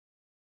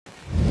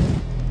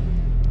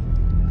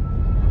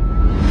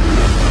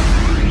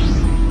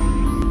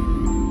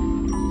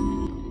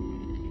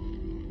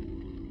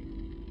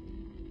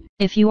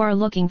If you are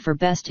looking for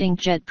best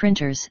inkjet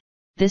printers,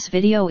 this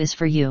video is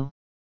for you.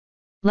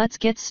 Let's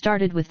get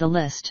started with the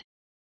list.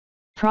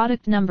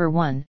 Product number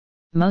 1,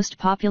 most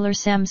popular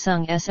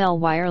Samsung SL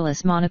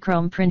wireless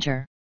monochrome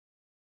printer.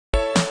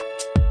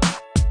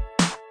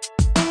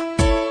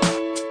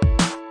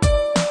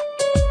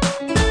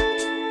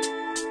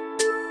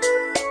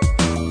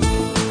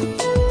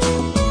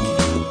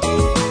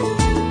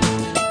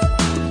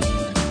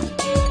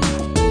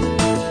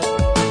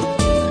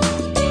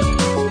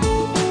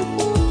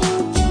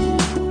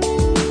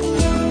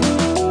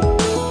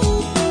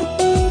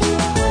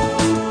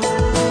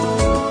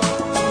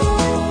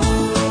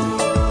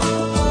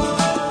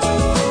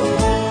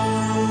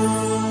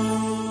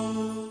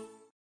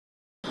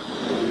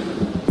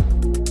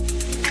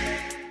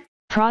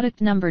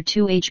 Product number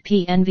 2,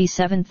 HP Envy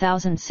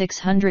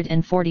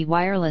 7640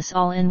 wireless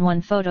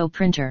all-in-one photo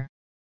printer.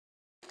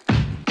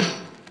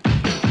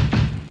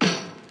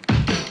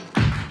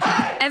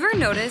 Ever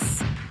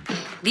notice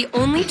the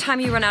only time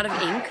you run out of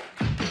ink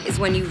is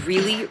when you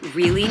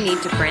really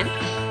need to print?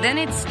 Then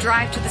it's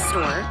drive to the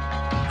store,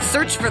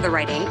 search for the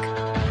right ink,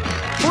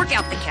 fork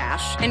out the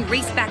cash, and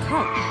race back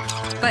home.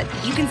 But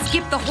you can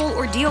skip the whole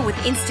ordeal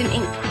with Instant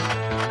Ink,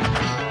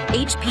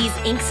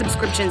 HP's ink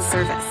subscription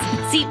service.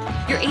 See,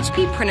 your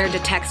HP printer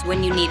detects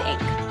when you need ink.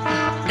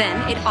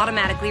 Then it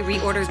automatically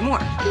reorders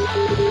more.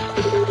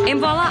 And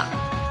voila!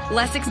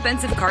 Less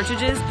expensive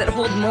cartridges that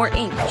hold more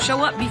ink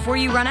show up before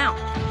you run out.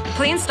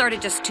 Plans start at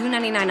just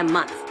 $2.99 a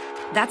month.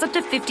 That's up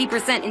to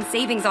 50% in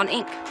savings on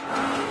ink.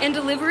 And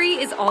delivery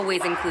is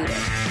always included.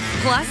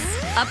 Plus,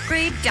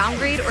 upgrade,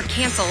 downgrade, or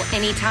cancel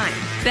anytime.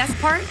 Best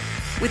part?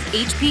 With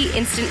HP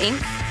Instant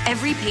Ink,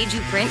 every page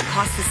you print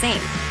costs the same,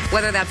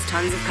 whether that's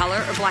tons of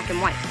color or black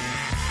and white.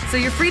 So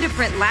you're free to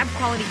print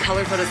lab-quality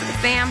color photos of the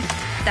fam,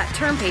 that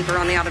term paper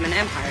on the Ottoman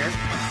Empire,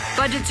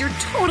 budgets you're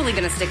totally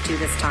gonna stick to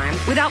this time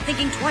without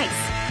thinking twice.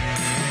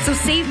 So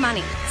save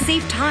money,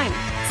 save time,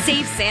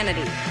 save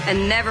sanity,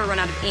 and never run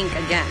out of ink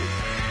again.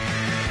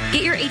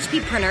 Get your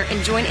HP printer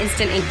and join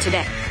Instant Ink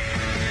today.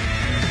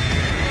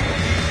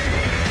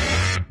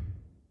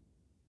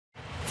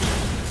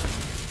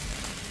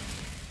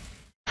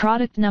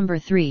 Product number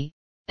 3,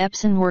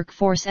 Epson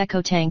Workforce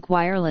EcoTank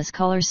wireless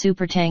color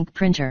Supertank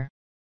printer.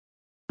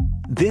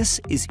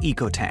 This is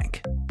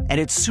EcoTank, and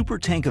its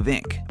Supertank of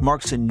ink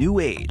marks a new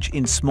age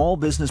in small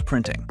business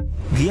printing.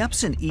 The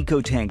Epson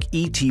EcoTank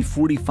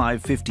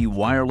ET4550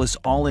 wireless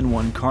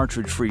all-in-one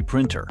cartridge-free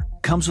printer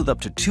comes with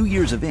up to 2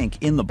 years of ink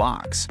in the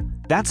box.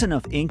 That's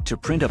enough ink to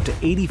print up to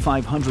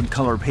 8,500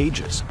 color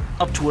pages,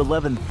 up to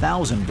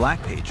 11,000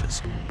 black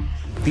pages.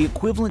 The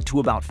equivalent to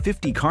about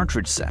 50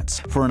 cartridge sets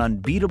for an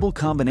unbeatable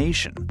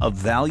combination of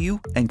value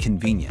and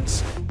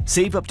convenience.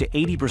 Save up to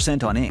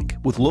 80% on ink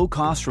with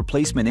low-cost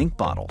replacement ink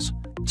bottles,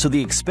 so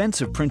the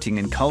expense of printing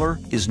in color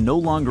is no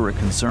longer a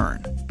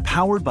concern.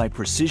 Powered by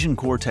precision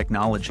core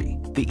technology,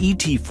 the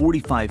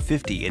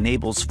ET4550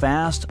 enables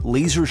fast,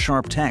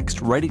 laser-sharp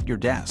text right at your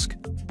desk.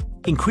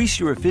 Increase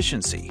your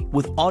efficiency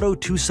with auto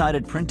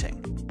two-sided printing,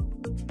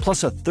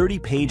 plus a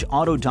 30-page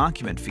auto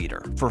document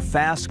feeder for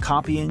fast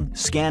copying,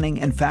 scanning,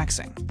 and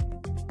faxing.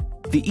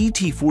 The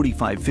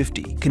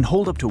ET4550 can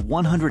hold up to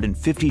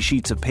 150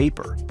 sheets of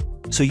paper,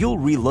 so you'll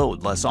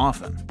reload less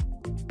often.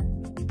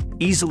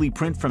 Easily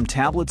print from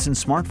tablets and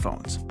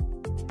smartphones.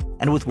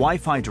 And with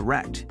Wi-Fi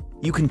Direct,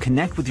 you can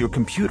connect with your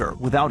computer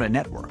without a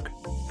network.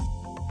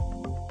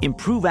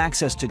 Improve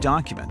access to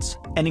documents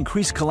and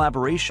increase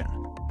collaboration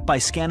by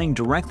scanning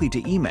directly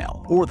to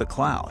email or the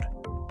cloud.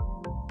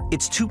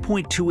 Its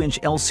 2.2-inch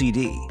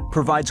LCD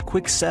provides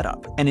quick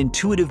setup and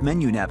intuitive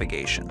menu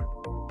navigation.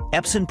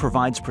 Epson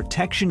provides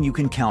protection you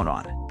can count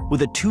on,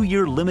 with a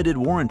 2-year limited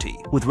warranty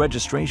with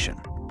registration.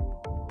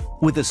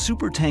 With a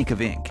Supertank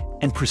of ink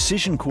and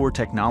precision core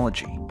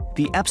technology,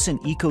 the Epson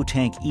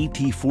EcoTank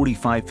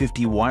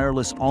ET4550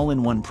 wireless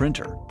all-in-one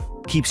printer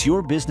keeps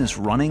your business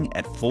running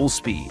at full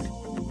speed,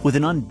 with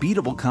an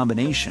unbeatable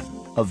combination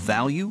of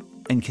value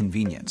and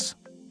convenience.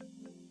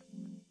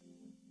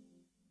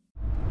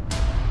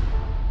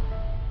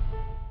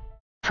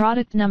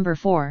 Product number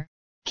 4,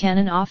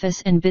 Canon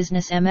Office and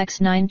Business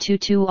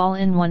MX922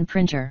 all-in-one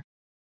printer.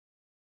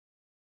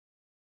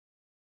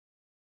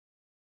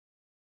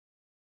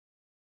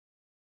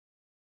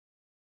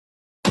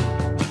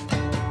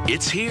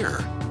 It's here.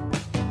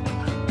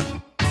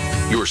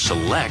 Your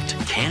select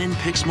Canon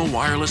Pixma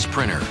wireless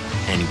printer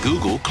and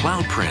Google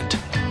Cloud Print.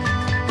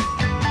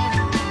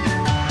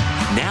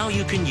 Now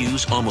you can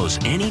use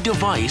almost any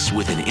device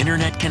with an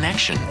internet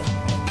connection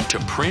to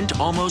print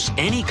almost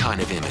any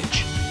kind of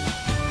image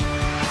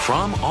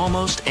from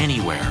almost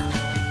anywhere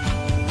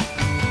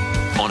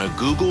on a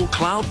Google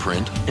Cloud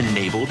Print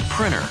enabled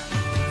printer.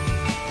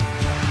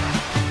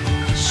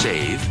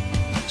 Save,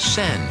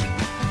 send,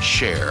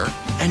 share,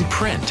 and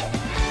print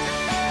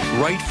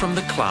right from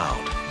the cloud.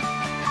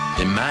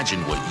 Imagine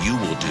what you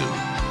will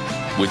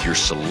do with your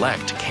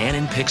select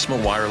Canon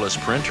Pixma wireless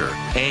printer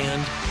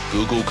and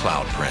Google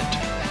Cloud Print.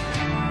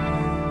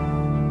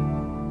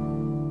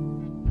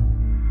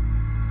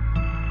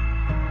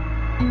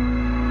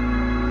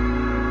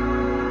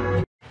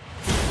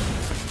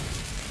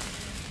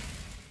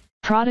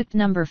 Product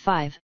number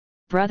 5,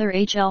 Brother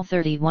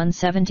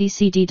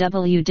HL3170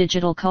 CDW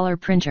Digital Color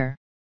Printer.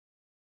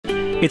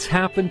 It's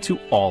happened to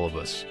all of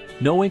us.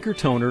 No ink or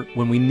toner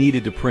when we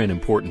needed to print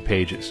important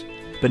pages.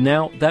 But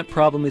now that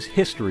problem is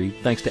history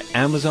thanks to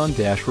Amazon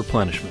Dash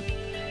Replenishment.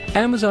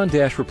 Amazon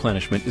Dash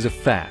Replenishment is a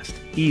fast,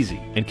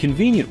 easy, and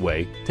convenient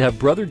way to have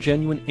Brother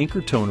Genuine ink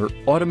or toner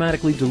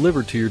automatically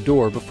delivered to your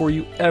door before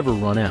you ever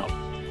run out.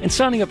 And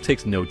signing up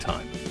takes no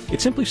time.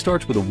 It simply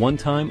starts with a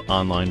one-time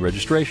online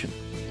registration.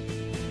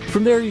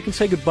 From there, you can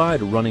say goodbye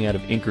to running out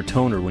of ink or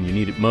toner when you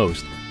need it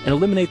most and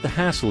eliminate the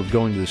hassle of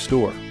going to the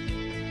store.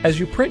 As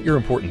you print your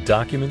important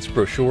documents,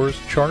 brochures,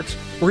 charts,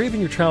 or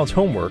even your child's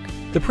homework,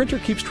 the printer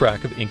keeps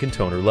track of ink and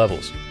toner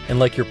levels, and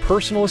like your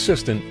personal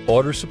assistant,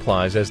 orders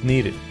supplies as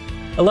needed,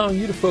 allowing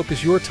you to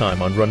focus your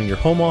time on running your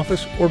home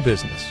office or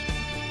business.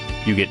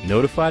 You get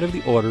notified of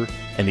the order,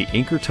 and the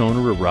ink or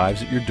toner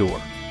arrives at your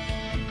door.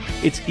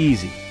 It's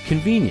easy,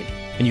 convenient,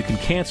 and you can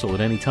cancel at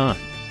any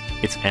time.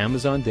 It's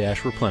Amazon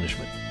Dash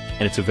Replenishment,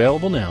 and it's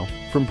available now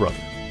from Brother.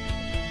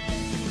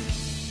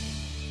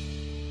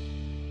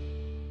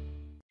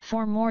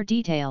 For more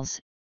details,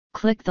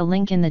 click the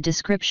link in the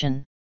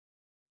description.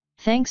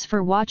 Thanks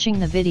for watching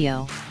the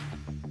video.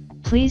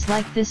 Please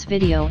like this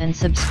video and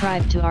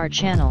subscribe to our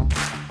channel.